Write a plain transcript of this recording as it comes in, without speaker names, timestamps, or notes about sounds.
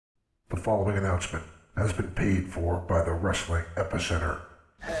The following announcement has been paid for by the Wrestling Epicenter.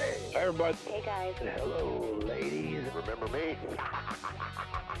 Hey, everybody. Hey, guys. Hello, ladies. Remember me?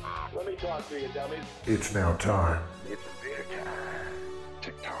 Let me talk to you, dummies. It's now time. It's beer time.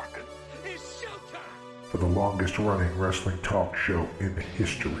 TikTok. It's showtime. For the longest running wrestling talk show in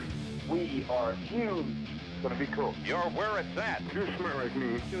history. We are huge. It's gonna be cool. You're where it's at. You're smart like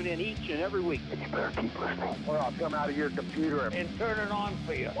me. Tune in each and every week. And you better keep listening, or I'll come out of your computer and turn it on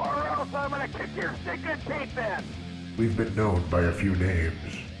for you. or else I'm gonna kick your stinking teeth in. We've been known by a few names.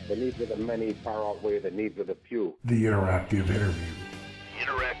 The needs of the many far outweigh the needs of the few. The interactive interview.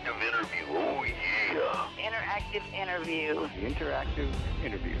 Interactive interview. Oh, yeah. Interactive interview. The interactive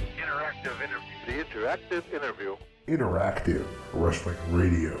interview. Interactive interview. The interactive interview. Interactive wrestling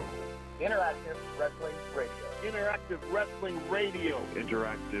radio. Interactive Wrestling Radio. Interactive Wrestling Radio.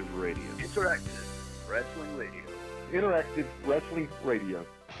 Interactive Radio. Interactive Wrestling Radio. Interactive Wrestling Radio.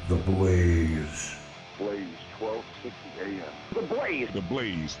 The Blaze. Blaze, 1260 AM. The Blaze. The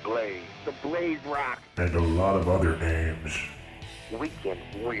Blaze. Blaze. The Blaze Rock. And a lot of other names. Weekend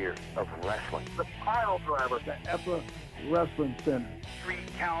Warrior of Wrestling. The Pile Driver. The Ever Wrestling Center. 3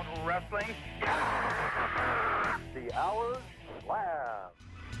 Count Wrestling. The Hours Lab.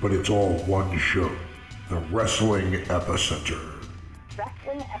 But it's all one show. The Wrestling Epicenter.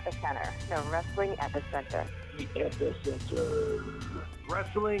 Wrestling Epicenter. The Wrestling Epicenter. The Epicenter.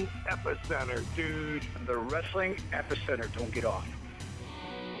 Wrestling Epicenter, dude. The Wrestling Epicenter. Don't get off.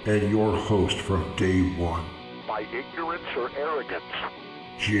 And your host from day one, By ignorance or arrogance.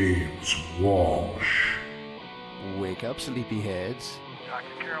 James Walsh. Wake up, sleepyheads. I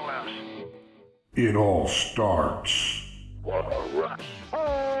could care less. It all starts What a rush.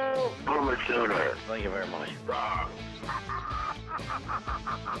 Oh, Boomer Sooner. Thank you very much.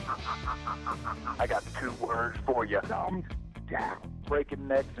 I got 2 words for you. Thumbs down. Breaking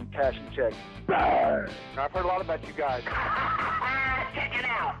necks and cashing checks. Burn. I've heard a lot about you guys. Check it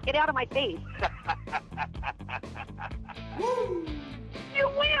out. Get out of my face. You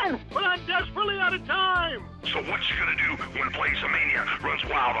win! But I'm desperately out of time. So what you gonna do when Plays-A-Mania runs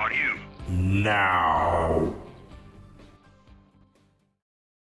wild on you? now.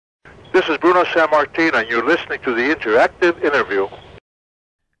 This is Bruno Sammartino, and you're listening to the Interactive Interview.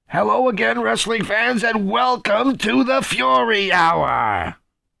 Hello again, wrestling fans, and welcome to the Fury Hour.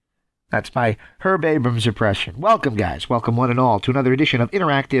 That's my Herb Abrams impression. Welcome, guys. Welcome, one and all, to another edition of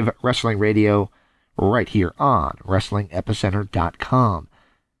Interactive Wrestling Radio right here on WrestlingEpicenter.com.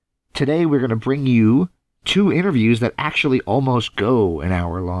 Today, we're going to bring you 2 interviews that actually almost go an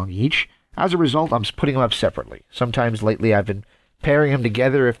hour long each. As a result, I'm putting them up separately. Sometimes lately, I've been pairing them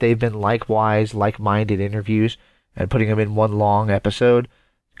together if they've been likewise, like-minded interviews, and putting them in one long episode.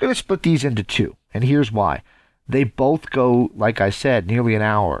 I'm going to split these into 2, and here's why. They both go, like I said, nearly an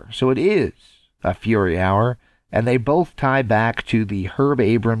hour, so it is a Fury Hour, and they both tie back to the Herb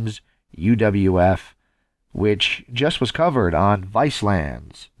Abrams UWF, which just was covered on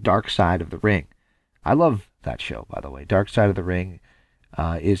Viceland's Dark Side of the Ring. I love that show, by the way. Dark Side of the Ring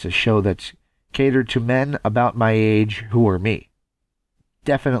is a show that's catered to men about my age who are me.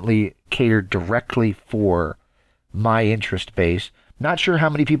 Definitely catered directly for my interest base. Not sure how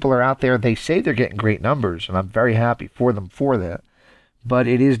many people are out there. They say they're getting great numbers, and I'm very happy for them for that. But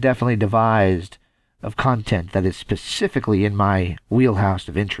it is definitely devised of content that is specifically in my wheelhouse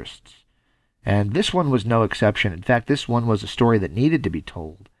of interests. And this one was no exception. In fact, this one was a story that needed to be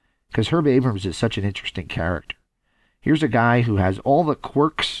told, because Herb Abrams is such an interesting character. Here's a guy who has all the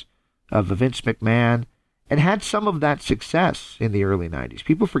quirks of Vince McMahon, and had some of that success in the early 90s.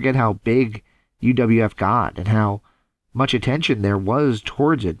 People forget how big UWF got and how much attention there was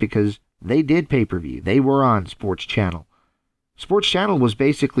towards it because they did pay-per-view. They were on Sports Channel. Sports Channel was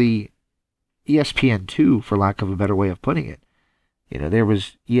basically ESPN2, for lack of a better way of putting it. You know, there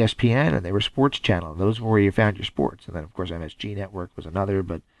was ESPN and there was Sports Channel. Those were where you found your sports. And then, of course, MSG Network was another,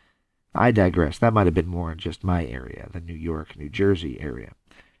 but I digress. That might have been more in just my area, the New York, New Jersey area.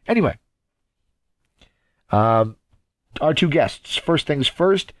 Anyway, our 2 guests. First things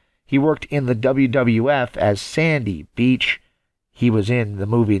first, he worked in the WWF as Sandy Beach. He was in the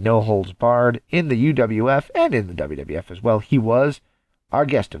movie No Holds Barred, in the UWF, and in the WWF as well. He was our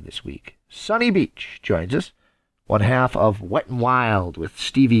guest of this week. Sonny Beach joins us, one half of Wet n' Wild with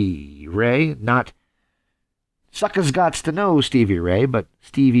Stevie Ray. Not Suckers Gots to Know Stevie Ray, but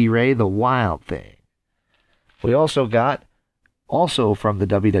Stevie Ray, the Wild Thing. We also got, also from the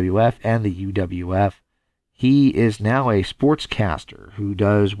WWF and the UWF, he is now a sportscaster who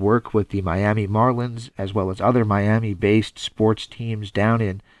does work with the Miami Marlins as well as other Miami-based sports teams down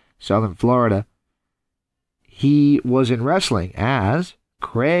in southern Florida. He was in wrestling as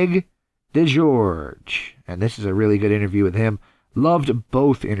Craig DeGeorge. And this is a really good interview with him. Loved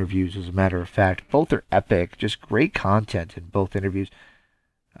both interviews, as a matter of fact. Both are epic. Just great content in both interviews.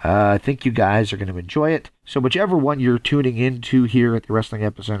 I think you guys are going to enjoy it. So whichever one you're tuning into here at the Wrestling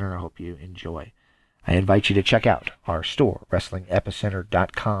Epicenter, I hope you enjoy. I invite you to check out our store,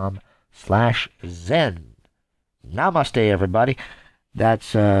 WrestlingEpicenter.com/Zen. Namaste, everybody.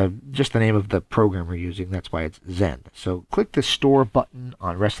 That's just the name of the program we're using. That's why it's Zen. So click the store button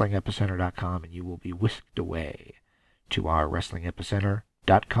on WrestlingEpicenter.com and you will be whisked away to our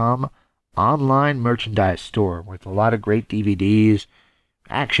WrestlingEpicenter.com online merchandise store with a lot of great DVDs,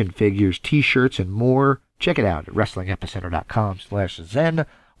 action figures, t-shirts, and more. Check it out at WrestlingEpicenter.com/Zen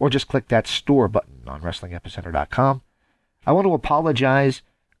or just click that store button on WrestlingEpicenter.com. I want to apologize,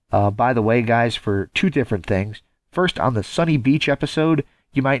 by the way, guys, for two different things. First, on the Sunny Beach episode,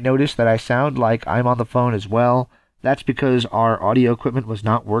 you might notice that I sound like I'm on the phone as well. That's because our audio equipment was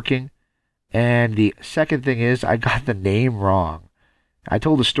not working. And the second thing is, I got the name wrong. I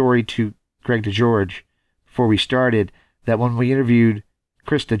told a story to Craig DeGeorge before we started that when we interviewed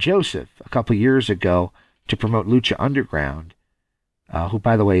Chris DeJoseph a couple years ago to promote Lucha Underground, who,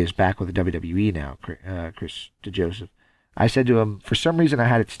 by the way, is back with the WWE now, Chris DeJoseph, I said to him, for some reason I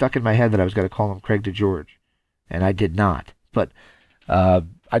had it stuck in my head that I was going to call him Craig DeGeorge. And I did not. But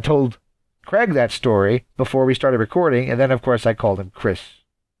I told Craig that story before we started recording, and then, of course, I called him Chris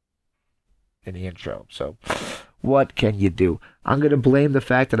in the intro. So what can you do? I'm going to blame the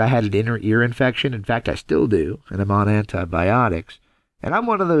fact that I had an inner ear infection. In fact, I still do, and I'm on antibiotics. And I'm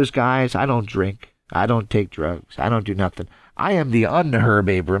one of those guys, I don't drink, I don't take drugs, I don't do nothing. I am the Herb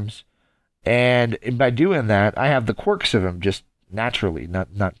Abrams, and by doing that, I have the quirks of him just naturally, not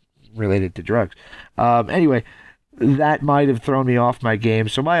related to drugs. Anyway, that might have thrown me off my game,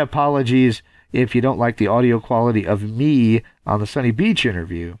 so my apologies if you don't like the audio quality of me on the Sunny Beach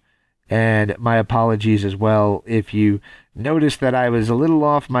interview, and my apologies as well if you noticed that I was a little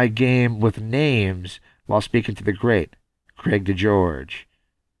off my game with names while speaking to the great Craig DeGeorge.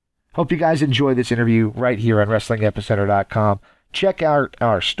 Hope you guys enjoy this interview right here on WrestlingEpicenter.com. Check out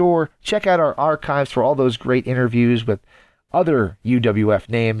our store, check out our archives for all those great interviews with other UWF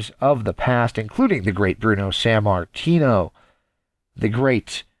names of the past, including the great Bruno Sammartino, the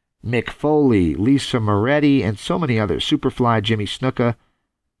great Mick Foley, Lisa Moretti, and so many others. Superfly, Jimmy Snuka,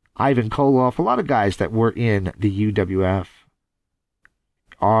 Ivan Koloff, a lot of guys that were in the UWF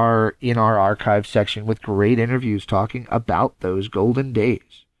are in our archive section with great interviews talking about those golden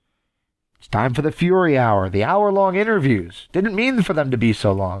days. It's time for the Fury Hour, the hour-long interviews. Didn't mean for them to be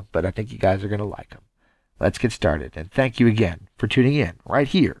so long, but I think you guys are going to like them. Let's get started, and thank you again for tuning in right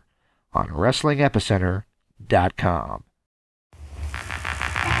here on WrestlingEpicenter.com.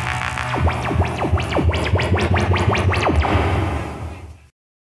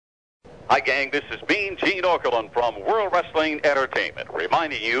 Hi, gang. This is Mean Gene Okerlund from World Wrestling Entertainment,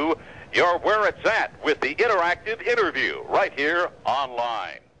 reminding you you're where it's at with the interactive interview right here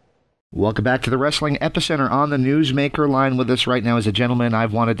online. Welcome back to the Wrestling Epicenter. On the Newsmaker line with us right now is a gentleman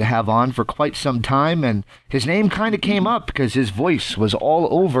I've wanted to have on for quite some time, and his name kind of came up because his voice was all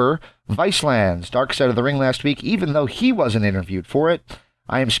over Viceland's Dark Side of the Ring last week, even though he wasn't interviewed for it.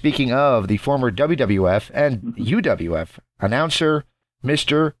 I am speaking of the former WWF and UWF announcer,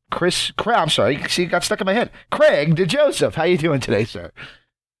 Mr. I'm sorry, see, it got stuck in my head. Craig DeJoseph. How you doing today, sir?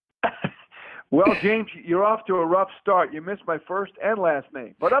 Well, James, you're off to a rough start. You missed my first and last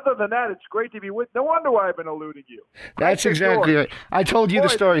name. But other than that, it's great to be with. No wonder why I've been eluding you. That's exactly right. I told you the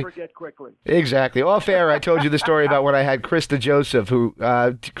story. I forget quickly. Exactly. Off air, I told you the story about when I had Chris DeJoseph, who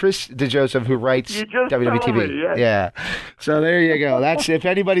writes WWE TV. Yeah. So there you go. That's if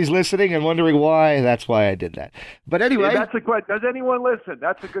anybody's listening and wondering why, that's why I did that. But anyway, yeah, that's a question. Does anyone listen?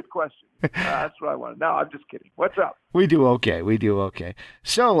 That's a good question. That's what I wanted. No, I'm just kidding. What's up? We do okay.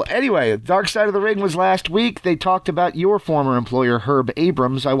 So, anyway, Dark Side of the Ring was last week. They talked about your former employer, Herb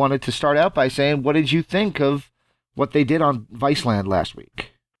Abrams. I wanted to start out by saying, what did you think of what they did on Viceland last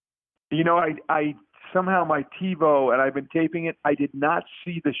week? You know, I somehow my TiVo, and I've been taping it, I did not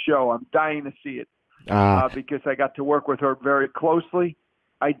see the show. I'm dying to see it because I got to work with Herb very closely.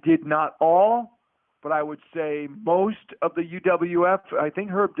 I did not all, but I would say most of the UWF. I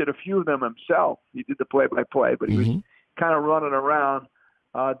think Herb did a few of them himself. He did the play-by-play, but he was kind of running around,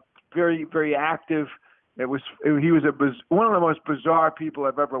 very, very active. He was one of the most bizarre people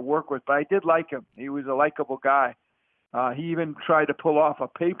I've ever worked with, but I did like him. He was a likable guy. He even tried to pull off a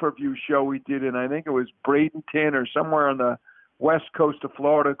pay-per-view show we did in, I think it was Bradenton or somewhere on the west coast of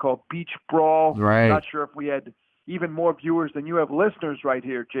Florida called Beach Brawl. Right. I'm not sure if we had even more viewers than you have listeners right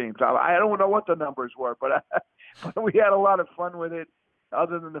here, James. I don't know what the numbers were, but we had a lot of fun with it.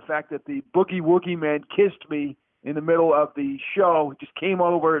 other than the fact that the Boogie Woogie Man kissed me in the middle of the show. He just came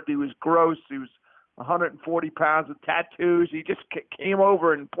over. He was gross. He was 140 pounds with tattoos. He just came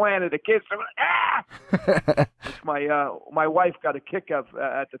over and planted a kiss. I went, ah! Which my wife got a kick of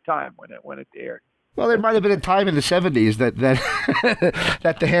at the time when it aired. Well, there might have been a time in the 70s that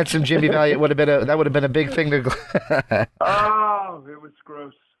that the handsome Jimmy Valiant would have been a big thing to. Oh, it was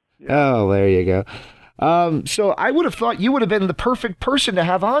gross. Yeah. Oh, there you go. So I would have thought you would have been the perfect person to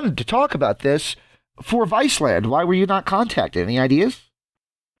have on to talk about this for Viceland. Why were you not contacted? Any ideas?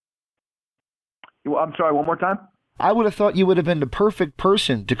 Well, I'm sorry, one more time? I would have thought you would have been the perfect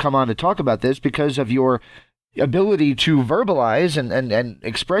person to come on to talk about this because of your ability to verbalize and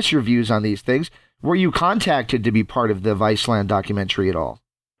express your views on these things. Were you contacted to be part of the Viceland documentary at all?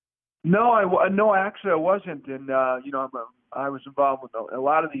 No, actually I wasn't. And, I was involved with a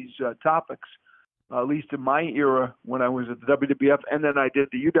lot of these topics, at least in my era when I was at the WWF, and then I did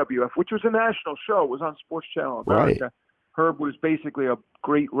the UWF, which was a national show. It was on Sports Channel America. Right. Herb was basically a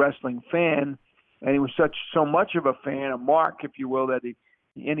great wrestling fan, and he was so much of a fan, a mark, if you will, that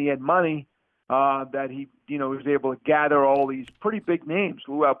he had money, that he was able to gather all these pretty big names.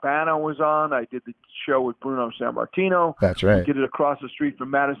 Lou Albano was on. I did the show with Bruno Sammartino. That's right. I did it across the street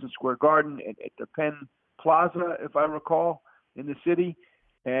from Madison Square Garden at the Penn Plaza, if I recall, in the city.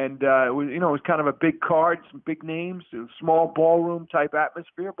 And it was kind of a big card, some big names, a small ballroom type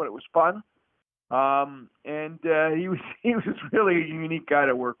atmosphere, but it was fun. And he was really a unique guy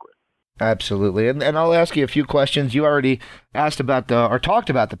to work with. Absolutely. And I'll ask you a few questions. You already talked about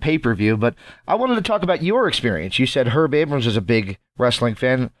the pay-per-view, but I wanted to talk about your experience. You said Herb Abrams is a big wrestling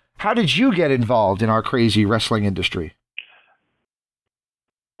fan. How did you get involved in our crazy wrestling industry?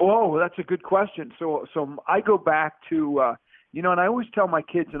 Oh, that's a good question. So I go back to, and I always tell my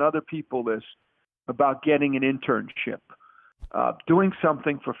kids and other people this about getting an internship, doing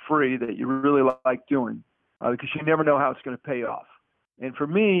something for free that you really like doing, because you never know how it's going to pay off. And for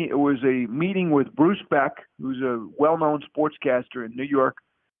me, it was a meeting with Bruce Beck, who's a well-known sportscaster in New York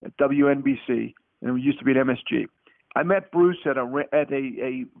at WNBC, and it used to be at MSG. I met Bruce at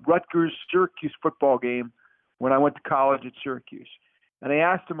a Rutgers-Syracuse football game when I went to college at Syracuse. And I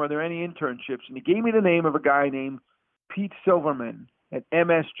asked him, are there any internships? And he gave me the name of a guy named Pete Silverman at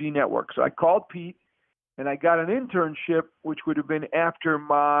MSG Network. So I called Pete, and I got an internship, which would have been after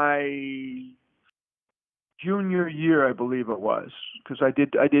my junior year, I believe it was, because I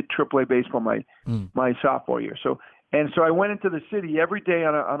did AAA baseball my sophomore year. So I went into the city every day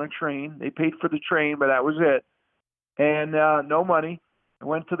on a train. They paid for the train, but that was it, and no money. I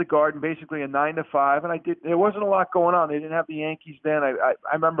went to the Garden, basically a 9 to 5, and there wasn't a lot going on. They didn't have the Yankees then. I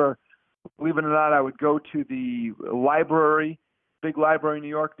remember, believe it or not, I would go to the library, big library in New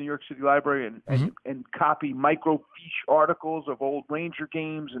York City Library, and copy microfiche articles of old Ranger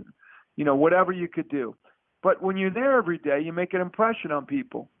games and whatever you could do. But when you're there every day, you make an impression on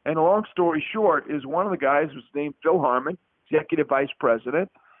people. And a long story short is one of the guys was named Phil Harmon, executive vice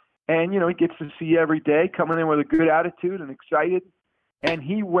president. And, he gets to see you every day, coming in with a good attitude and excited. And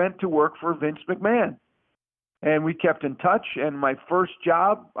he went to work for Vince McMahon. And we kept in touch. And my first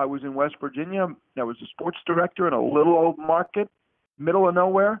job, I was in West Virginia. I was a sports director in a little old market, middle of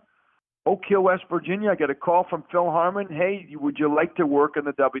nowhere, Oak Hill, West Virginia. I get a call from Phil Harmon. Hey, would you like to work in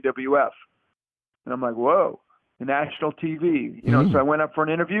the WWF? And I'm like, whoa, national TV. So I went up for an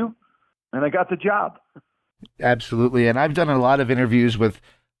interview, and I got the job. Absolutely. And I've done a lot of interviews with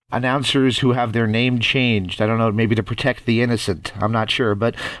announcers who have their name changed. I don't know, maybe to protect the innocent. I'm not sure.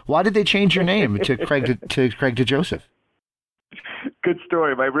 But why did they change your name to Craig DeJoseph? Good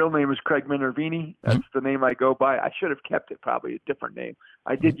story. My real name is Craig Minervini. That's the name I go by. I should have kept it probably a different name.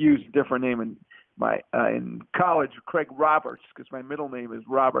 I did use a different name in college, Craig Roberts, because my middle name is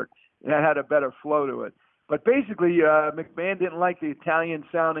Robert. And that had a better flow to it. But basically, McMahon didn't like the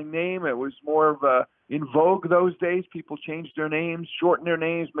Italian-sounding name. It was more of in vogue those days. People changed their names, shortened their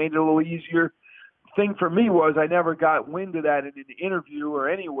names, made it a little easier. The thing for me was I never got wind of that in an interview or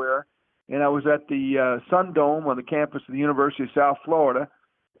anywhere. And I was at the Sun Dome on the campus of the University of South Florida.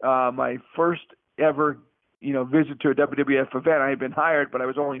 My first ever, visit to a WWF event. I had been hired, but I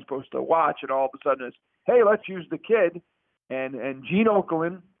was only supposed to watch. And all of a sudden it's, hey, let's use the kid. And Gene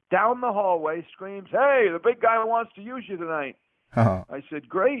Okerlund, down the hallway, screams, hey, the big guy wants to use you tonight. Uh-huh. I said,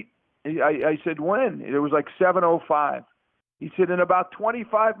 great. I said, when? It was like 7:05. He said, in about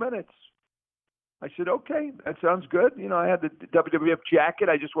 25 minutes. I said, okay, that sounds good. I had the WWF jacket.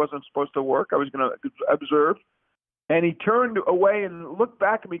 I just wasn't supposed to work. I was going to observe. And he turned away and looked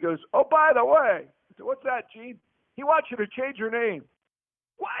back at me and goes, oh, by the way. I said, what's that, Gene? He wants you to change your name.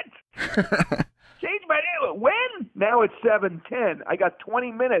 What? Change my name. When? Now it's 7:10. I got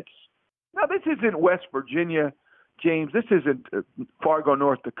 20 minutes. Now, this isn't West Virginia, James. This isn't Fargo,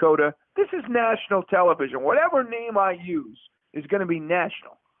 North Dakota. This is national television. Whatever name I use is going to be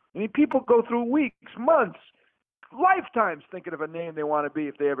national. I mean, people go through weeks, months, lifetimes thinking of a name they want to be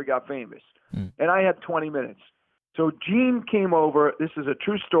if they ever got famous. And I had 20 minutes. So Gene came over. This is a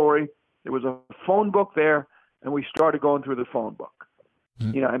true story. There was a phone book there, and we started going through the phone book.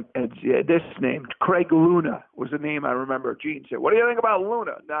 You know, and this name, Craig Luna, was a name I remember. Gene said, "What do you think about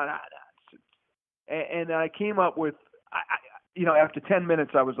Luna?" No. And I came up with, after 10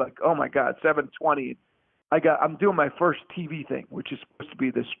 minutes, I was like, "Oh my God, 7:20." I'm doing my first TV thing, which is supposed to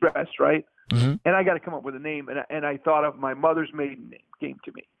be the stress, right? And I got to come up with a name, and I thought of my mother's maiden name came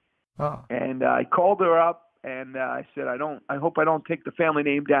to me. Oh. And I called her up, and I said, I hope I don't take the family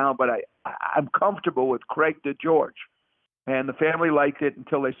name down, but I'm comfortable with Craig DeGeorge. And the family liked it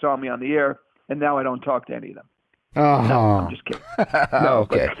until they saw me on the air, and now I don't talk to any of them. Oh, no, I'm just kidding. No,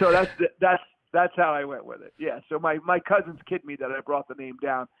 okay. So that's how I went with it. Yeah. So my cousins kid me that I brought the name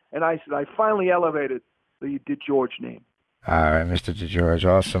down, and I said I finally elevated the DeGeorge name. All right, Mr. DeGeorge,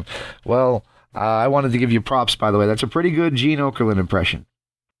 awesome. Well, I wanted to give you props, by the way. That's a pretty good Gene Okerlund impression.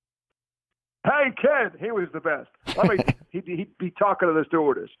 Hey, kid, he was the best. He'd be talking to the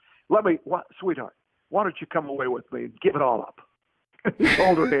stewardess. Sweetheart, why don't you come away with me and give it all up?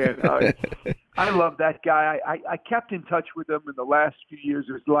 Hold her hand. I love that guy. I kept in touch with him in the last few years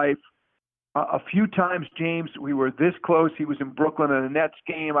of his life. A few times, James, we were this close. He was in Brooklyn at a Nets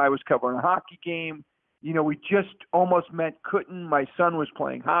game. I was covering a hockey game. You know, we just almost met, couldn't. My son was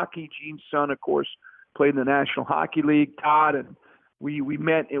playing hockey. Gene's son, of course, played in the National Hockey League, Todd, and we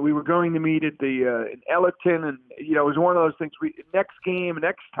met, and we were going to meet at the in Ellerton, and, it was one of those things. Next game,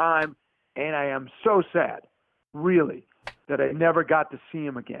 next time, and I am so sad, really, that I never got to see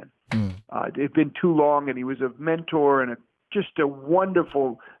him again. It'd been too long, and he was a mentor and just a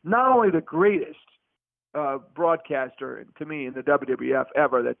wonderful, not only the greatest broadcaster to me in the WWF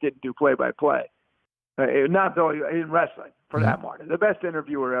ever that didn't do play-by-play, not though in wrestling, for that matter. The best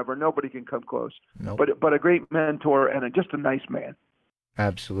interviewer ever. Nobody can come close. Nope. But a great mentor and just a nice man.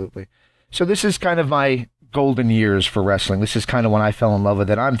 Absolutely. So this is kind of my golden years for wrestling. This is kind of when I fell in love with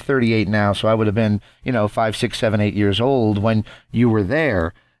it. I'm 38 now, so I would have been, 5, 6, 7, 8 years old when you were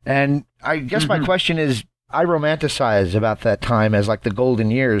there. And I guess my question is, I romanticize about that time as like the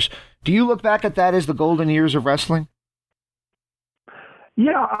golden years. Do you look back at that as the golden years of wrestling?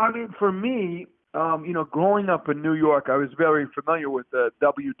 Yeah, I mean, for me, growing up in New York, I was very familiar with the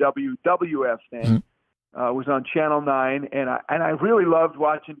WWF then. Was on Channel 9, and I really loved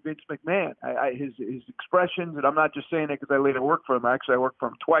watching Vince McMahon. His expressions, and I'm not just saying it because I later worked for him. Actually, I worked for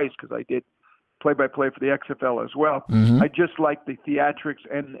him twice because I did play-by-play for the XFL as well. I just liked the theatrics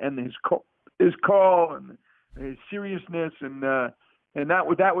and his call and his seriousness, and that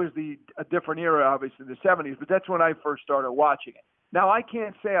was a different era, obviously, the 70s. But that's when I first started watching it. Now, I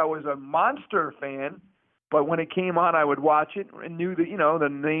can't say I was a monster fan, but when it came on, I would watch it and knew the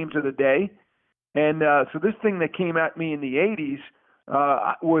names of the day. And so this thing that came at me in the 80s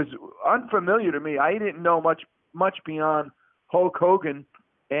was unfamiliar to me. I didn't know much beyond Hulk Hogan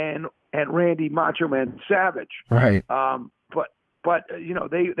and Randy Macho Man Savage. Right. But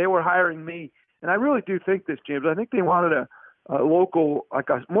they were hiring me, and I really do think this, James. I think they wanted a local,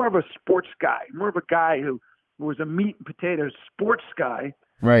 more of a sports guy, more of a guy who was a meat and potatoes sports guy,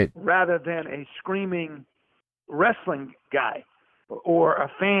 right, rather than a screaming wrestling guy or a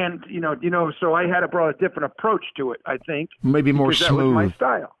fan. So I had brought a different approach to it. I think maybe more smooth. That was my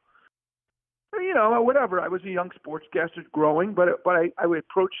style. Whatever. I was a young sportscaster growing, but I would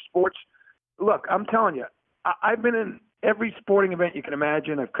approach sports. Look, I'm telling you, I've been in every sporting event you can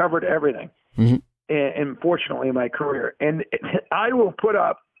imagine. I've covered everything, and fortunately in my career. And I will put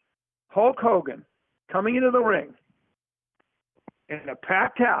up Hulk Hogan coming into the ring in a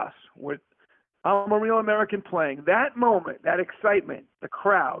packed house with I'm a Real American playing. That moment, that excitement, the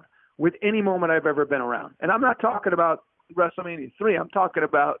crowd, with any moment I've ever been around. And I'm not talking about WrestleMania 3. I'm talking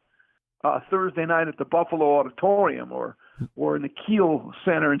about Thursday night at the Buffalo Auditorium or in the Kiel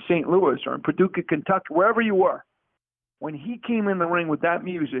Center in St. Louis or in Paducah, Kentucky, wherever you were. When he came in the ring with that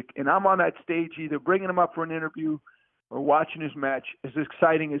music and I'm on that stage either bringing him up for an interview or watching his match, as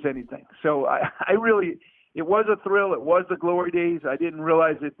exciting as anything. So I really, it was a thrill. It was the glory days. I didn't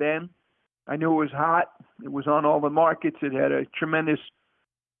realize it then. I knew it was hot. It was on all the markets. It had a tremendous,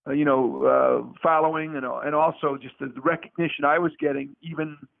 following and also just the recognition I was getting,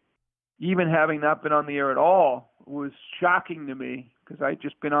 even having not been on the air at all, was shocking to me because I'd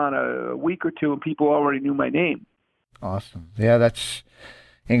just been on a week or two and people already knew my name. Awesome. Yeah, that's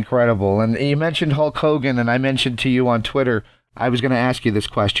incredible. And you mentioned Hulk Hogan, and I mentioned to you on Twitter, I was going to ask you this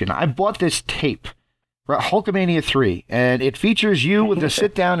question. I bought this tape, Hulkamania 3, and it features you with a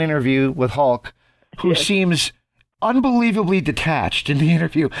sit-down interview with Hulk, who seems unbelievably detached in the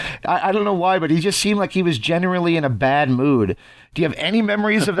interview. I don't know why, but he just seemed like he was generally in a bad mood. Do you have any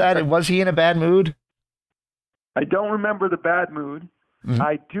memories of that? Was he in a bad mood? I don't remember the bad mood. Mm-hmm.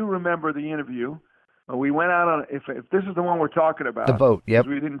 I do remember the interview. We went out on, if this is the one we're talking about. The boat, yep.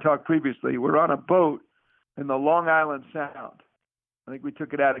 We didn't talk previously. We're on a boat in the Long Island Sound. I think we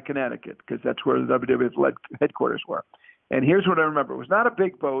took it out of Connecticut because that's where the WWF headquarters were. And here's what I remember. It was not a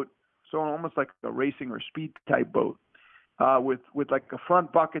big boat, so almost like a racing or speed type boat with like a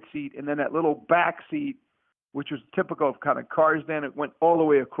front bucket seat and then that little back seat, which was typical of kind of cars then. It went all the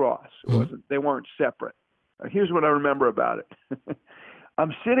way across. They weren't separate. Here's what I remember about it.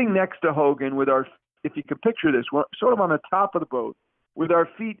 I'm sitting next to Hogan with our, if you could picture this, we're sort of on the top of the boat with our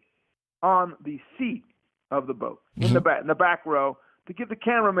feet on the seat of the boat in the back row to give the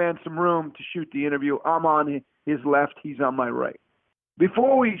cameraman some room to shoot the interview. I'm on his left, he's on my right.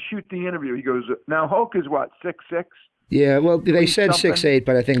 Before we shoot the interview, he goes, now Hulk is what, 6'6"? Yeah, well, they said 6'8",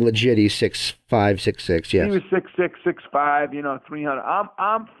 but I think legit he's 6'5", 6'6", yes. He was 6'6", 6'5", 300.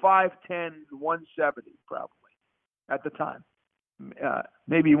 I'm 5'10", 170 probably at the time.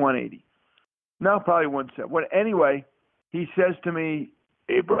 Maybe 180. No, probably 170. Well, anyway, he says to me,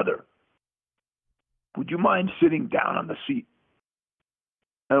 hey, brother, would you mind sitting down on the seat?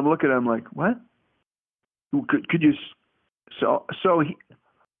 And I'm looking at him like, what? Could you? So he,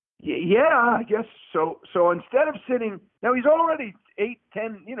 yeah, I guess so. So instead of sitting, now he's already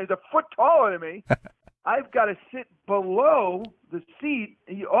 8'10", he's a foot taller than me. I've got to sit below the seat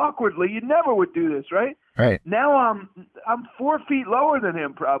awkwardly. You never would do this, right? Right. Now I'm 4 feet lower than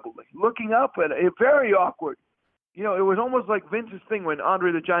him, probably looking up at it. Very awkward. It was almost like Vince's thing when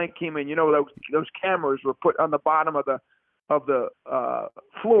Andre the Giant came in. Those cameras were put on the bottom of the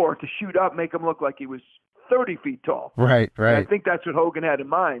floor to shoot up, make him look like he was 30 feet tall. Right. And I think that's what Hogan had in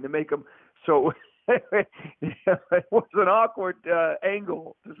mind, to make him so. It was an awkward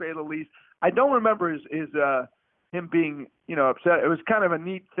angle, to say the least. I don't remember him being upset. It was kind of a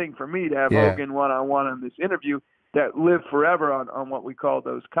neat thing for me to have Hogan one-on-one on this interview that lived forever on what we call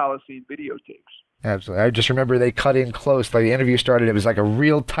those Coliseum videotapes. Absolutely. I just remember they cut in close. Like the interview started, it was like a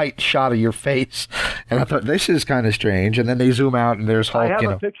real tight shot of your face. And I thought, this is kind of strange. And then they zoom out and there's Hulk. I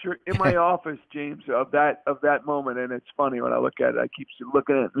have a picture in my office, James, of that moment. And it's funny when I look at it. I keep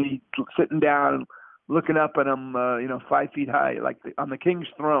looking at me sitting down and looking up at him, 5 feet high, like on the king's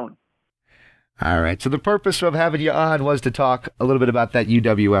throne. All right. So the purpose of having you on was to talk a little bit about that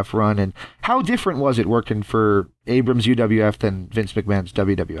UWF run. And how different was it working for Abrams UWF than Vince McMahon's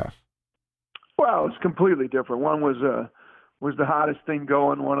WWF? Well, it's completely different. One was the hottest thing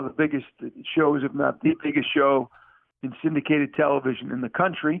going, one of the biggest shows, if not the biggest show in syndicated television in the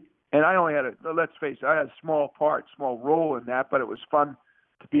country. And I only had let's face it, I had a small role in that, but it was fun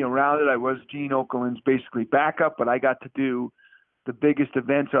to be around it. I was Gene Okerlund's basically backup, but I got to do the biggest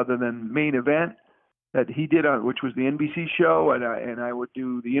events other than main event that he did, which was the NBC show, and I would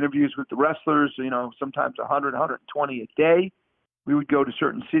do the interviews with the wrestlers, sometimes 100, 120 a day. We would go to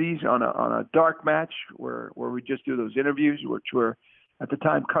certain cities on a dark match where we just do those interviews, which were at the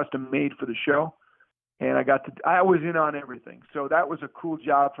time custom made for the show. And I was in on everything. So that was a cool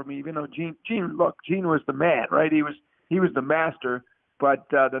job for me, even though Gene was the man, right? He was the master, but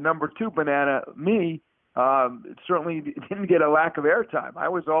the number two banana, me, certainly didn't get a lack of airtime. I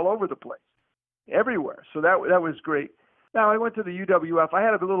was all over the place, everywhere. So that was great. Now, I went to the UWF. I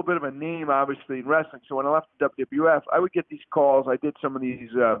had a little bit of a name, obviously, in wrestling. So when I left the WWF, I would get these calls. I did some of these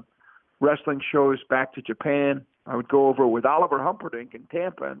wrestling shows back to Japan. I would go over with Oliver Humperdinck in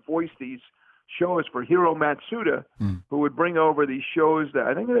Tampa and voice these shows for Hiro Matsuda, who would bring over these shows that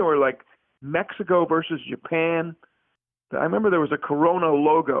I think they were like Mexico versus Japan. I remember there was a Corona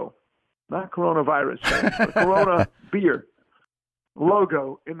logo, not coronavirus, but Corona beer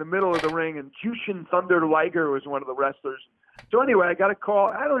logo in the middle of the ring, and Jushin Thunder Liger was one of the wrestlers. So anyway, I got a call.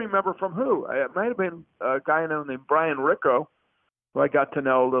 I don't remember from who. It might have been a guy named Brian Ricco, who I got to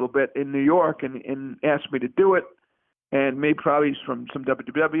know a little bit in New York, and asked me to do it, and maybe probably from some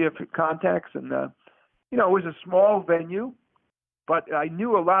WWF contacts. And, it was a small venue, but I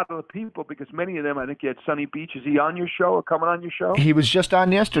knew a lot of the people because many of them, I think you had Sonny Beach. Is he on your show or coming on your show? He was just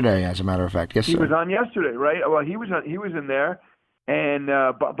on yesterday, as a matter of fact. Yes, sir. He was on yesterday, right? Well, he was in there. And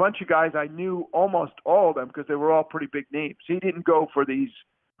a bunch of guys, I knew almost all of them because they were all pretty big names. He didn't go for these,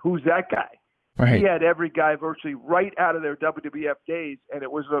 who's that guy? Right. He had every guy virtually right out of their WWF days, and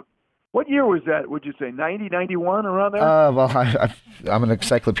it was What year was that, would you say? 90, 91, around there? Well, I'm an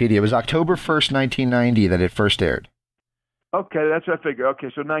encyclopedia. It was October 1st, 1990 that it first aired. Okay, that's what I figured. Okay,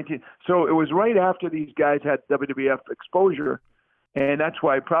 so it was right after these guys had WWF exposure, and that's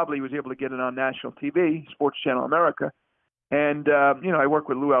why I probably was able to get it on national TV, Sports Channel America. And, I worked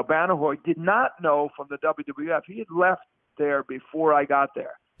with Lou Albano, who I did not know from the WWF. He had left there before I got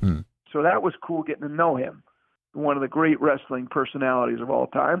there. So that was cool getting to know him, one of the great wrestling personalities of all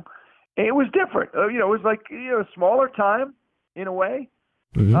time. And it was different. It was like a smaller time in a way.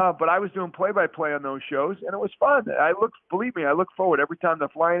 But I was doing play-by-play on those shows, and it was fun. Believe me, I look forward every time to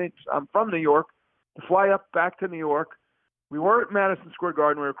fly in. I'm from New York. To fly up back to New York. We were at Madison Square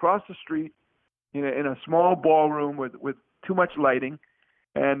Garden. We were across the street in a small ballroom with too much lighting,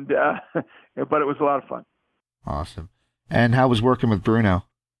 and but it was a lot of fun. Awesome. And how was working with Bruno?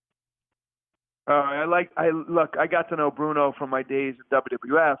 I got to know Bruno from my days at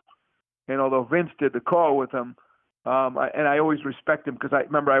WWF, and although Vince did the call with him, I always respect him because I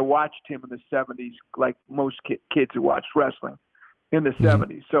watched him in the 70s, like most kids who watched wrestling in the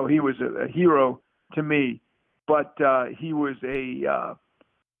 70s. So he was a hero to me, but he was a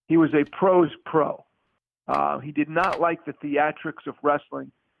pro's pro. He did not like the theatrics of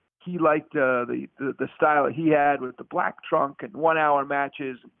wrestling. He liked the style that he had with the black trunk and 1 hour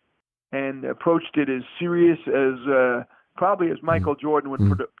matches, and approached it as serious as probably as Michael Jordan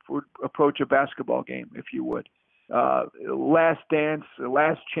would approach a basketball game, if you would. Last dance,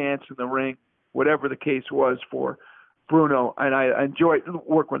 last chance in the ring, whatever the case was for Bruno, and I enjoyed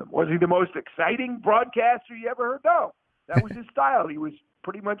working with him. Was he the most exciting broadcaster you ever heard? No. That was his style. He was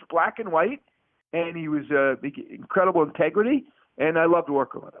pretty much black and white, and he was incredible integrity, and I loved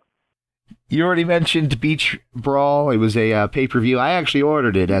working with him. You already mentioned Beach Brawl. It was a pay-per-view. I actually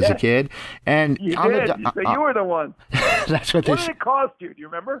ordered it as a kid. And you did. You were the one. That's what did it cost you? Do you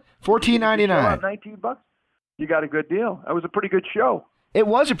remember? $14.99. $19. You got a good deal. That was a pretty good show. It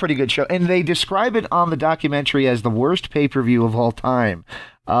was a pretty good show, and they describe it on the documentary as the worst pay-per-view of all time.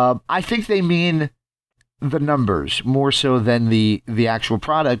 I think they mean the numbers more so than the actual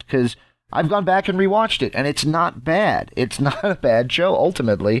product, because I've gone back and rewatched it, and it's not bad. It's not a bad show,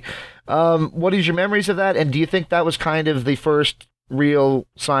 ultimately. What is your memories of that, and do you think that was kind of the first real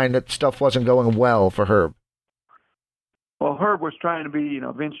sign that stuff wasn't going well for Herb? Well, Herb was trying to be,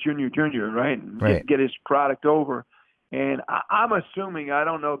 Vince Jr., right? And get his product over. And I'm assuming, I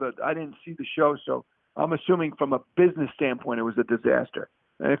don't know that, I didn't see the show, so I'm assuming from a business standpoint it was a disaster.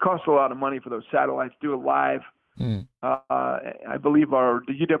 And it cost a lot of money for those satellites to do it live. I believe the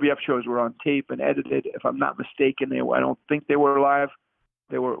UWF shows were on tape and edited. If I'm not mistaken, I don't think they were live.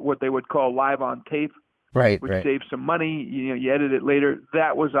 They were what they would call live on tape, which saved some money. You edit it later.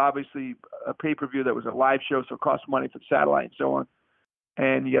 That was obviously a pay-per-view that was a live show, so it cost money for the satellite and so on.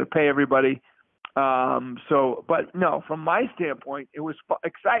 And you got to pay everybody. But no, from my standpoint, it was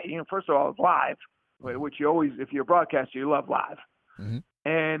exciting. First of all, it's live, which you always, if you're a broadcaster, you love live.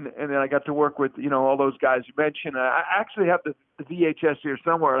 And then I got to work with, all those guys you mentioned. I actually have the VHS here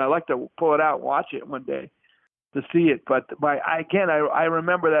somewhere, and I'd like to pull it out and watch it one day to see it. But I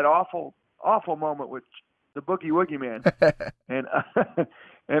remember that awful moment with the Boogie Woogie Man. and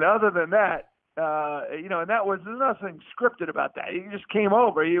other than that, and that was, there's nothing scripted about that. He just came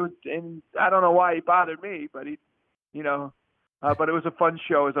over. And I don't know why he bothered me, but but it was a fun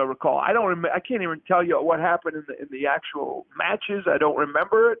show, as I recall. I can't even tell you what happened in the actual matches. I don't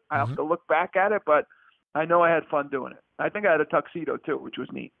remember it. I have to look back at it, but I know I had fun doing it. I think I had a tuxedo too, which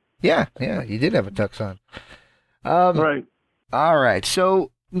was neat. Yeah, you did have a tux on. Right. All right.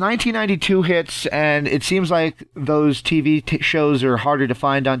 So 1992 hits, and it seems like those TV shows are harder to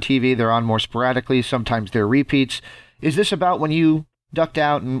find on TV. They're on more sporadically. Sometimes they're repeats. Is this about when you ducked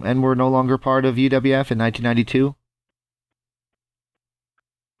out and were no longer part of UWF in 1992?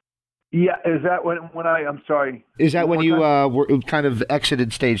 Yeah, is that when I'm sorry. Is that when you were kind of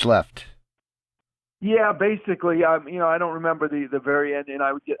exited stage left? Yeah, basically. I don't remember the very end, and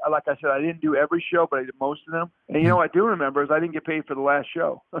like I said, I didn't do every show, but I did most of them. And I do remember is I didn't get paid for the last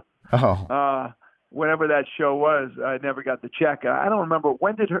show. Whenever that show was, I never got the check. I don't remember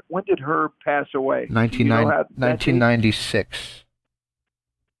when did Herb pass away? 1996.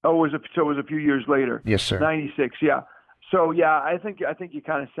 Oh, it was a few years later. Yes, sir. 96. Yeah. So yeah, I think you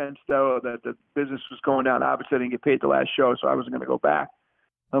kind of sensed though that the business was going down. Obviously, I didn't get paid the last show, so I wasn't going to go back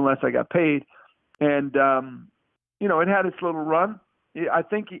unless I got paid. And it had its little run. I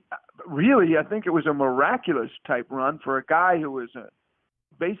think it was a miraculous type run for a guy who was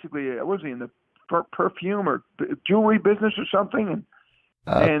basically was he in the perfume or jewelry business or something,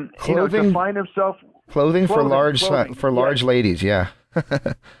 and clothing, to find himself clothing for large ladies. Yeah.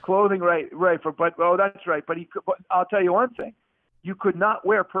 Clothing, right. That's right. But I'll tell you one thing: you could not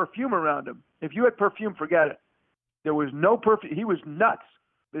wear perfume around him. If you had perfume, forget it. There was no perfume. He was nuts.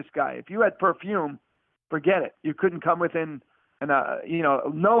 This guy. If you had perfume, forget it. You couldn't come within,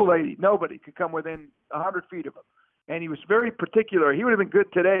 no lady, nobody could come within 100 feet of him. And he was very particular. He would have been good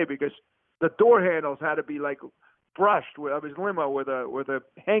today because the door handles had to be like brushed of his limo with a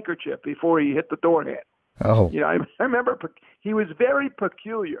handkerchief before he hit the door handle. Oh. I remember he was very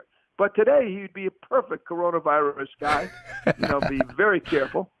peculiar. But today he'd be a perfect coronavirus guy. Be very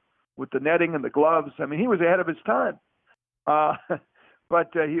careful with the netting and the gloves. I mean, he was ahead of his time. But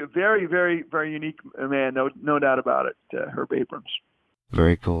he was very, very, very unique man, no doubt about it, Herb Abrams.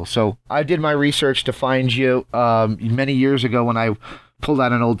 Very cool. So I did my research to find you many years ago when I pulled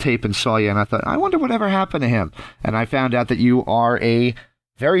out an old tape and saw you, and I thought, I wonder whatever happened to him. And I found out that you are a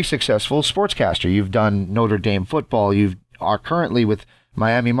very successful sportscaster. You've done Notre Dame football. You are currently with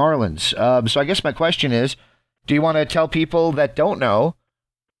Miami Marlins. So I guess my question is, do you want to tell people that don't know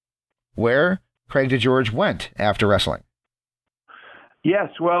where Craig DeGeorge went after wrestling?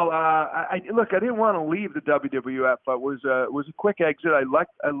 Yes, well, I didn't want to leave the WWF. It was a quick exit. I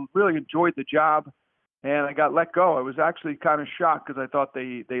really enjoyed the job, and I got let go. I was actually kind of shocked because I thought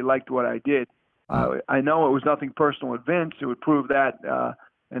they liked what I did. I know it was nothing personal with Vince. It would prove that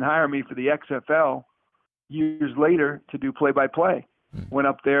and hire me for the XFL years later to do play-by-play. Went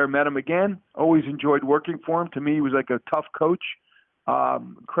up there, met him again. Always enjoyed working for him. To me, he was like a tough coach,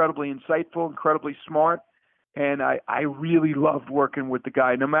 incredibly insightful, incredibly smart. And I really loved working with the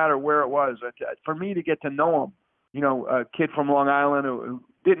guy, no matter where it was. For me to get to know him, a kid from Long Island who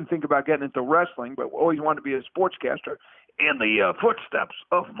didn't think about getting into wrestling, but always wanted to be a sportscaster in the footsteps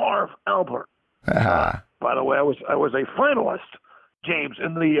of Marv Albert. By the way, I was a finalist, James,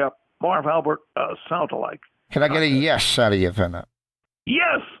 in the Marv Albert sound-alike. Can I get a yes out of you, Fenna?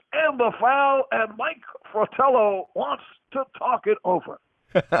 Yes, and the foul, and Mike Fratello wants to talk it over.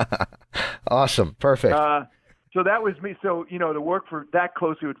 Awesome. Perfect. So that was me. So, to work for that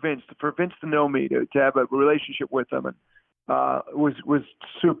closely with Vince, for Vince to know me, to have a relationship with him, and was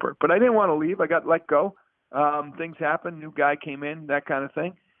super. But I didn't want to leave. I got let go. Things happened. New guy came in, that kind of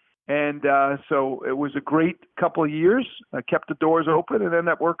thing. And so it was a great couple of years. I kept the doors open and ended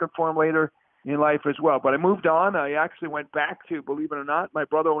up working for him later in life as well. But I moved on. I actually went back to, believe it or not, my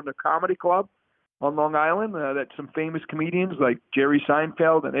brother owned a comedy club on Long Island that some famous comedians like Jerry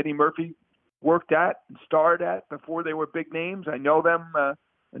Seinfeld and Eddie Murphy worked at and starred at before they were big names. I know them. I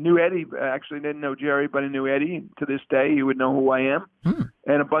knew Eddie. I actually didn't know Jerry, but I knew Eddie. And to this day, he would know who I am.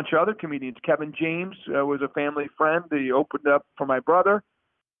 And a bunch of other comedians. Kevin James was a family friend. He opened up for my brother.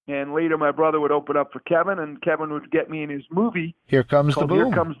 And later my brother would open up for Kevin, and Kevin would get me in his movie. Here Comes the Boom.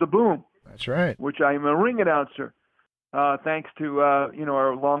 Here Comes the Boom. That's right. Which I'm a ring announcer. Thanks to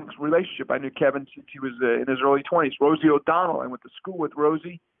our long relationship. I knew Kevin since he was in his early 20s. Rosie O'Donnell. I went to school with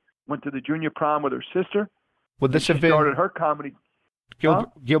Rosie. Went to the junior prom with her sister. Would this have been started her comedy?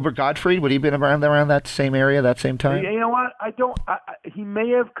 Gilbert Gottfried? Would he have been around that same area, that same time? You know what? He may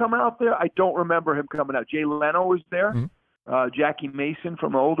have come out there. I don't remember him coming out. Jay Leno was there. Jackie Mason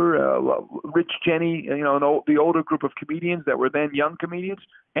from older, Rich Jenny, the older group of comedians that were then young comedians.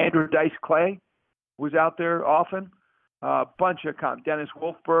 Andrew Dice Clay was out there often. Bunch of Dennis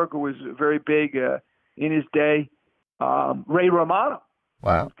Wolfberg, who was very big in his day. Ray Romano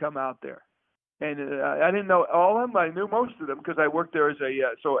would come out there. And I didn't know all of them. I knew most of them because I worked there as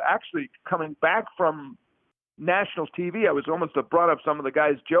so actually coming back from national TV, I was almost brought up some of the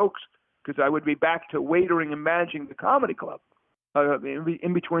guys' jokes because I would be back to waitering and managing the comedy club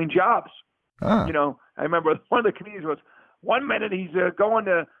in between jobs. I remember one of the comedians was, 1 minute he's going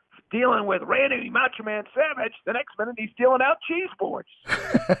to dealing with Randy Macho Man Savage, the next minute he's dealing out cheese boards.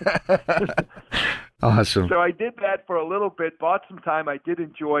 Awesome. So I did that for a little bit, bought some time. I did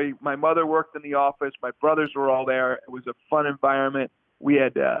enjoy. My mother worked in the office. My brothers were all there. It was a fun environment. We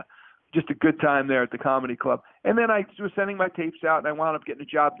had just a good time there at the comedy club. And then I was sending my tapes out, and I wound up getting a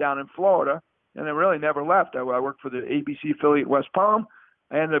job down in Florida, and I really never left. I worked for the ABC affiliate West Palm.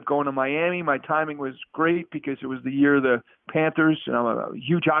 I ended up going to Miami. My timing was great because it was the year of the Panthers, and I'm a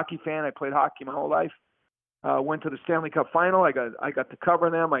huge hockey fan. I played hockey my whole life. Went to the Stanley Cup final. I got to cover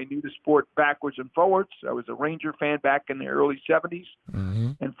them. I knew the sport backwards and forwards. I was a Ranger fan back in the early 70s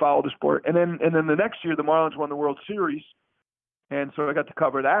and followed the sport. And then the next year, the Marlins won the World Series, and so I got to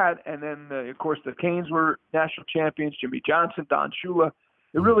cover that. And then, of course, the Canes were national champions, Jimmy Johnson, Don Shula.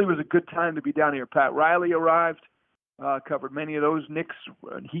 It really was a good time to be down here. Pat Riley arrived, covered many of those. Knicks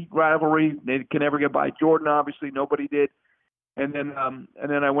Heat rivalry. They can never get by Jordan, obviously. Nobody did. And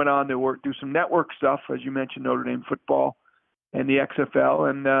then I went on to do some network stuff, as you mentioned, Notre Dame football. and the XFL,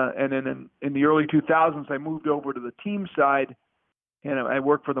 and then in the early 2000s, I moved over to the team side, and I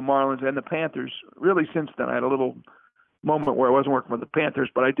worked for the Marlins and the Panthers. Really, since then, I had a little moment where I wasn't working for the Panthers,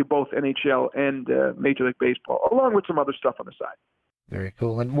 but I did both NHL and Major League Baseball, along with some other stuff on the side. Very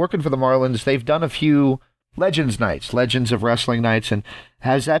cool. And working for the Marlins, they've done a few Legends nights, Legends of Wrestling nights, and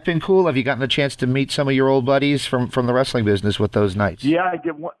has that been cool? Have you gotten a chance to meet some of your old buddies from the wrestling business with those nights? Yeah, I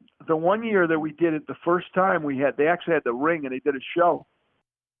did. The one year that we did it, the first time they actually had the ring and they did a show,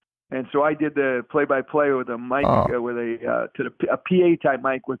 and so I did the play-by-play with a mic, with a PA type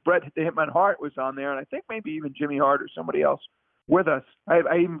mic with Bret the Hitman Hart was on there, and I think maybe even Jimmy Hart or somebody else with us. I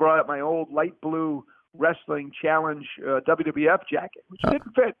even brought up my old light blue Wrestling Challenge WWF jacket, which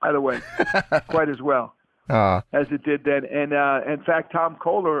didn't fit, by the way, quite as well. As it did then. And in fact, Tom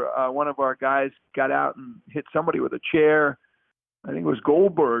Kohler, one of our guys, got out and hit somebody with a chair. I think it was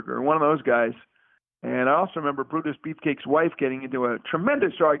Goldberg or one of those guys. And I also remember Brutus Beefcake's wife getting into a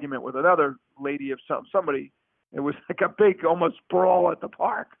tremendous argument with another lady of somebody. It was like a big, almost brawl at the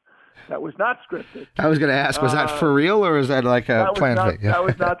park. That was not scripted. I was going to ask, was that for real or is that like a planned thing? That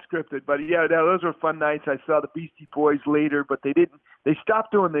was not scripted. But yeah, those were fun nights. I saw the Beastie Boys later, but they didn't. They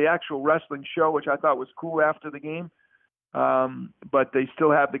stopped doing the actual wrestling show, which I thought was cool after the game. But they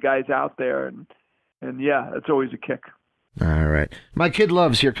still have the guys out there, and yeah, it's always a kick. All right. My kid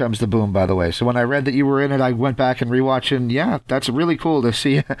loves Here Comes the Boom, by the way. So when I read that you were in it, I went back and rewatched, and yeah, that's really cool to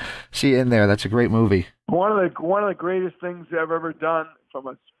see you in there. That's a great movie. One of the greatest things I've ever done from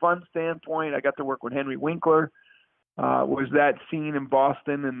a fun standpoint. I got to work with Henry Winkler. Was that scene in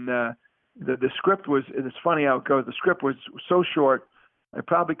Boston, and the script was. It's funny how it goes. The script was so short. I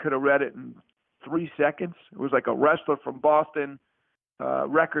probably could have read it in 3 seconds. It was like a wrestler from Boston,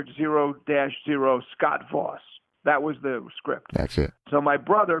 record 0-0, Scott Voss. That was the script. That's it. So my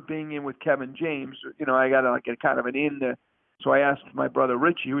brother, being in with Kevin James, I got like a kind of an in. So I asked my brother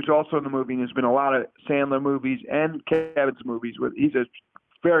Richie, who's also in the movie, and there's been a lot of Sandler movies and Kevin's movies. He's a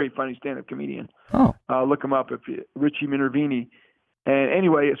very funny stand-up comedian. Oh. Look him up Richie Minervini. And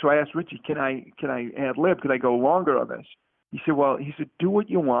anyway, so I asked Richie, can I ad lib? Can I go longer on this? He said, do what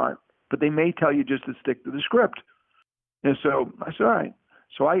you want, but they may tell you just to stick to the script. And so I said, all right.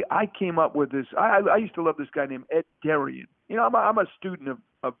 So I came up with this. I used to love this guy named Ed Darian. I'm a student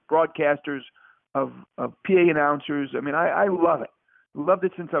of broadcasters, of PA announcers. I mean, I love it. Loved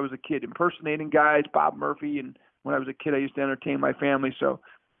it since I was a kid, impersonating guys, Bob Murphy. And when I was a kid, I used to entertain my family. So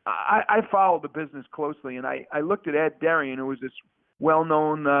I followed the business closely. And I looked at Ed Darian, who was this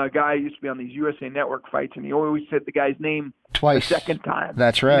well-known guy who used to be on these USA Network fights. And he always said the guy's name twice. The second time.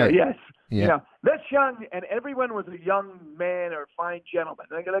 That's right. Yes. Yeah. This young, and everyone was a young man or fine gentleman.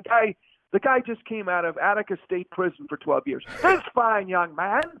 The guy just came out of Attica State Prison for 12 years. This fine young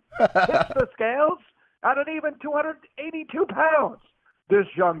man hits the scales at an even 282 pounds. This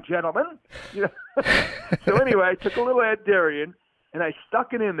young gentleman. So anyway, I took a little Ed Darian, and I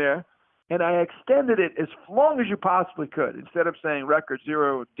stuck it in there, and I extended it as long as you possibly could. Instead of saying record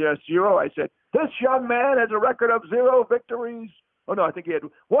 0-0, I said, this young man has a record of 0 victories. Oh, no, I think he had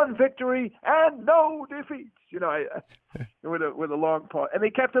 1 victory and no defeats, with a long pause. And they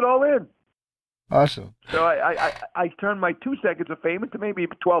kept it all in. Awesome. So I turned my 2 seconds of fame into maybe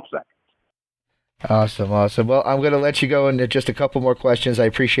 12 seconds. Awesome. Well, I'm going to let you go into just a couple more questions. I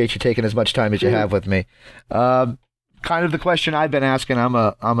appreciate you taking as much time as you have with me. Kind of the question I've been asking. I'm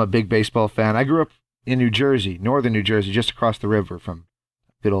a big baseball fan. I grew up in New Jersey, northern New Jersey, just across the river from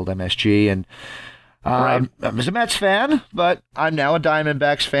good old MSG, and I was a Mets fan, but I'm now a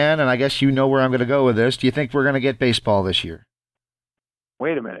Diamondbacks fan, and I guess you know where I'm going to go with this. Do you think we're going to get baseball this year?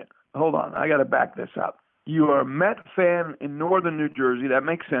 Wait a minute. Hold on. I got to back this up. You are a Met fan in northern New Jersey. That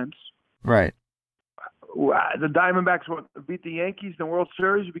makes sense. Right. The Diamondbacks beat the Yankees in the World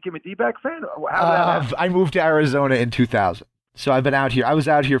Series. You became a D-back fan? I moved to Arizona in 2000. So I've been out here. I was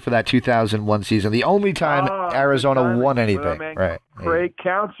out here for that 2001 season. The only time Arizona won anything. Right. Craig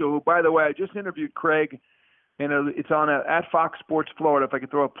Counsell, who, by the way, I just interviewed Craig, and it's on at Fox Sports Florida. If I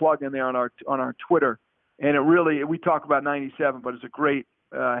could throw a plug in there on our Twitter, and we talk about '97, but it's a great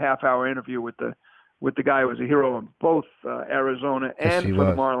half-hour interview with the guy who was a hero in both Arizona and for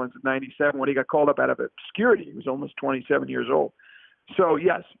the Marlins in '97 when he got called up out of obscurity. He was almost 27 years old. So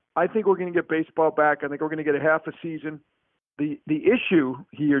yes, I think we're going to get baseball back. I think we're going to get a half a season. The issue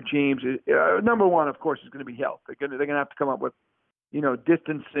here, James, is, number one, of course, is going to be health. They're going to have to come up with,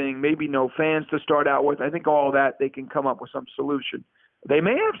 distancing, maybe no fans to start out with. I think all that they can come up with some solution. They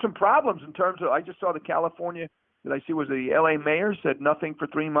may have some problems in terms of. I just saw the California that I see was the LA mayor said nothing for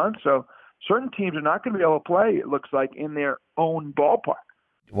 3 months. So certain teams are not going to be able to play. It looks like in their own ballpark.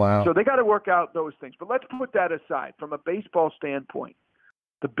 Wow. So they got to work out those things. But let's put that aside. From a baseball standpoint,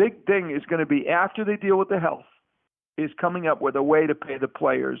 the big thing is going to be after they deal with the health is coming up with a way to pay the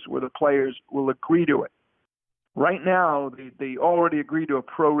players where the players will agree to it. Right now, they already agreed to a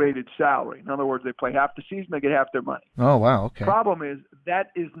prorated salary. In other words, they play half the season, they get half their money. Oh, wow, okay. Problem is that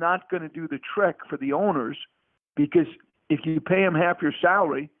is not going to do the trick for the owners because if you pay them half your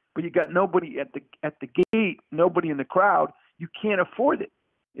salary, but you got nobody at the gate, nobody in the crowd, you can't afford it.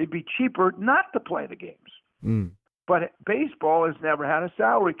 It'd be cheaper not to play the games. Mm. But baseball has never had a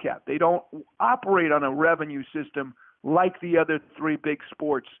salary cap. They don't operate on a revenue system like the other three big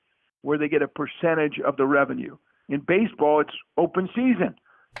sports where they get a percentage of the revenue. In baseball, it's open season.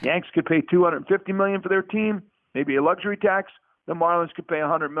 Yanks could pay $250 million for their team, maybe a luxury tax. The Marlins could pay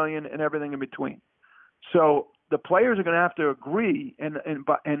 $100 million and everything in between. So the players are going to have to agree, and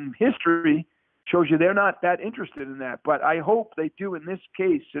history shows you they're not that interested in that. But I hope they do in this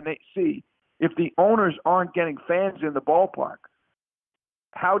case, and they see if the owners aren't getting fans in the ballpark,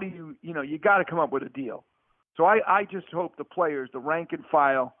 how do you got to come up with a deal. So I just hope the players, the rank and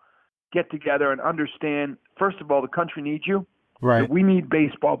file, get together and understand, first of all, the country needs you. Right. We need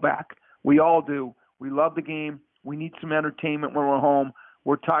baseball back. We all do. We love the game. We need some entertainment when we're home.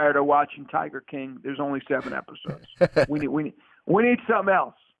 We're tired of watching Tiger King. There's only 7 episodes. we need something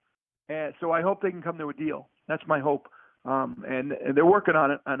else. And so I hope they can come to a deal. That's my hope. And they're working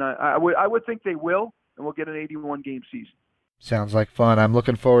on it. And I would think they will, and we'll get an 81-game season. Sounds like fun. I'm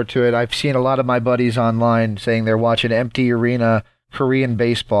looking forward to it. I've seen a lot of my buddies online saying they're watching empty arena Korean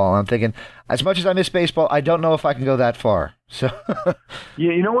baseball. I'm thinking, as much as I miss baseball, I don't know if I can go that far. So,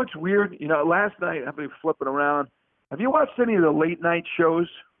 yeah, you know what's weird? Last night I've been flipping around. Have you watched any of the late night shows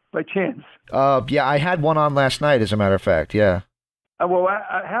by chance? Yeah, I had one on last night, as a matter of fact. Yeah. Well,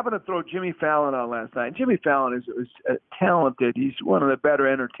 I happened to throw Jimmy Fallon on last night. Jimmy Fallon is talented. He's one of the better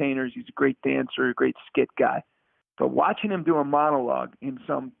entertainers. He's a great dancer, a great skit guy. But watching him do a monologue in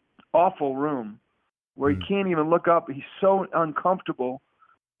some awful room where he can't even look up, he's so uncomfortable.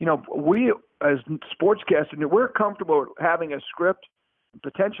 We as sportscasters, we're comfortable having a script,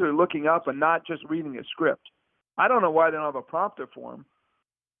 potentially looking up and not just reading a script. I don't know why they don't have a prompter for him,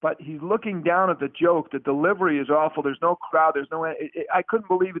 but he's looking down at the joke. The delivery is awful. There's no crowd. There's no. I couldn't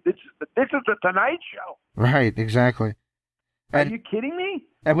believe it. This is the Tonight Show. Right. Exactly. Are you kidding me?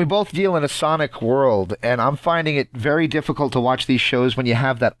 And we both deal in a sonic world, and I'm finding it very difficult to watch these shows when you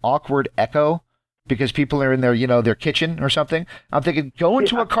have that awkward echo because people are in their kitchen or something. I'm thinking, go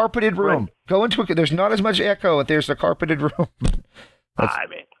into a carpeted room. Right. Go into there's not as much echo if there's a carpeted room. I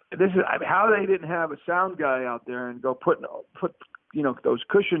mean, how they didn't have a sound guy out there and go put those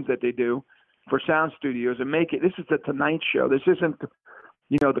cushions that they do for sound studios and make it. This is the Tonight Show. This isn't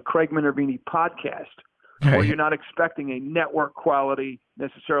the Craig Minervini podcast. Right. Or you're not expecting a network quality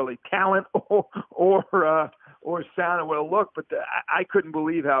necessarily talent or sound or look, but I couldn't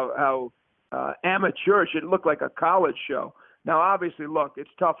believe how amateurish it looked, like a college show. Now, obviously, look,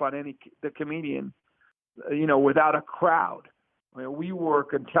 it's tough on the comedian, without a crowd. I mean, we work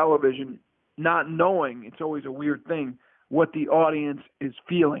in television, not knowing, it's always a weird thing, what the audience is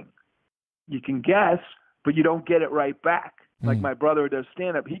feeling. You can guess, but you don't get it right back. Like my brother who does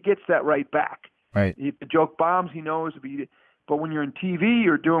stand-up, he gets that right back. Right. If the joke bombs, he knows. But when you're in TV,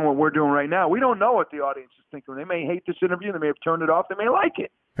 you're doing what we're doing right now. We don't know what the audience is thinking. They may hate this interview. They may have turned it off. They may like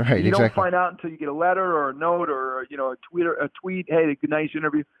it. Right. You don't find out until you get a letter or a note or a tweet. Hey, nice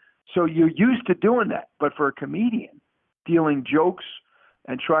interview. So you're used to doing that. But for a comedian, dealing jokes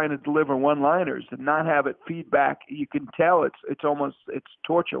and trying to deliver one-liners and not have it feedback, you can tell it's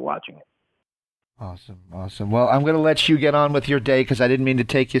torture watching it. Awesome. Well, I'm going to let you get on with your day because I didn't mean to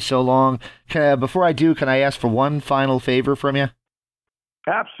take you so long. Before I do, can I ask for one final favor from you?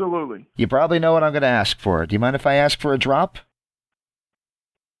 Absolutely. You probably know what I'm going to ask for. Do you mind if I ask for a drop?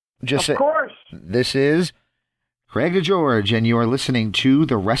 Of course. This is Craig DeGeorge, and you are listening to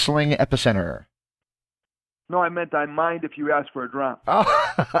the Wrestling Epicenter. No, I meant I mind if you ask for a drop. Oh.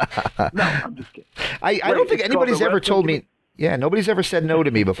 No, I'm just kidding. I don't think anybody's ever told me. Yeah, nobody's ever said no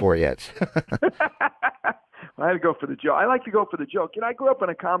to me before yet. I had to go for the joke. I like to go for the joke. I grew up in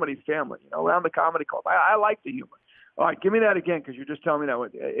a comedy family, around the comedy club. I like the humor. All right, give me that again because you're just telling me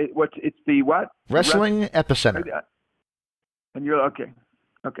that. It's the what? Wrestling Epicenter. And you're okay.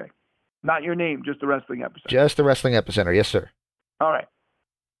 Okay. Not your name, just the Wrestling Epicenter. Just the Wrestling Epicenter, yes, sir. All right.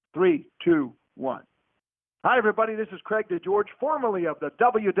 3, 2, 1. Hi, everybody. This is Craig DeGeorge, formerly of the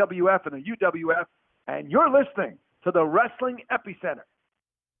WWF and the UWF, and you're listening to the Wrestling Epicenter.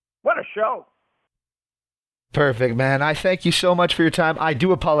 What a show. Perfect, man. I thank you so much for your time. I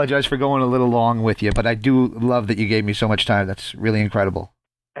do apologize for going a little long with you, but I do love that you gave me so much time. That's really incredible.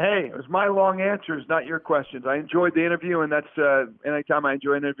 Hey, it was my long answers, not your questions. I enjoyed the interview, and that's anytime I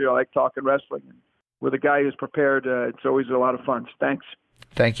enjoy an interview, I like talking wrestling. And with a guy who's prepared, it's always a lot of fun. Thanks.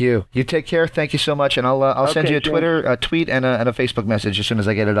 Thank you. You take care. Thank you so much, and I'll send you a tweet and a Facebook message as soon as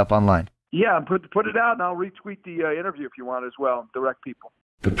I get it up online. Yeah, put it out, and I'll retweet the interview if you want as well. Direct people.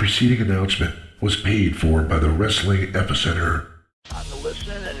 The preceding announcement was paid for by the Wrestling Epicenter. I'm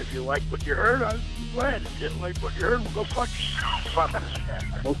listening, and if you like what you heard, I'm glad. If you didn't like what you heard, well, go fuck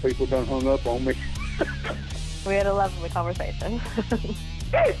yourself. Most people don't hung up on me. We had a lovely conversation.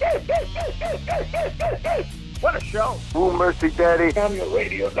 What a show. Oh, mercy, Daddy. On your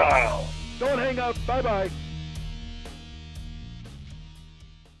radio dial. Don't hang up. Bye-bye.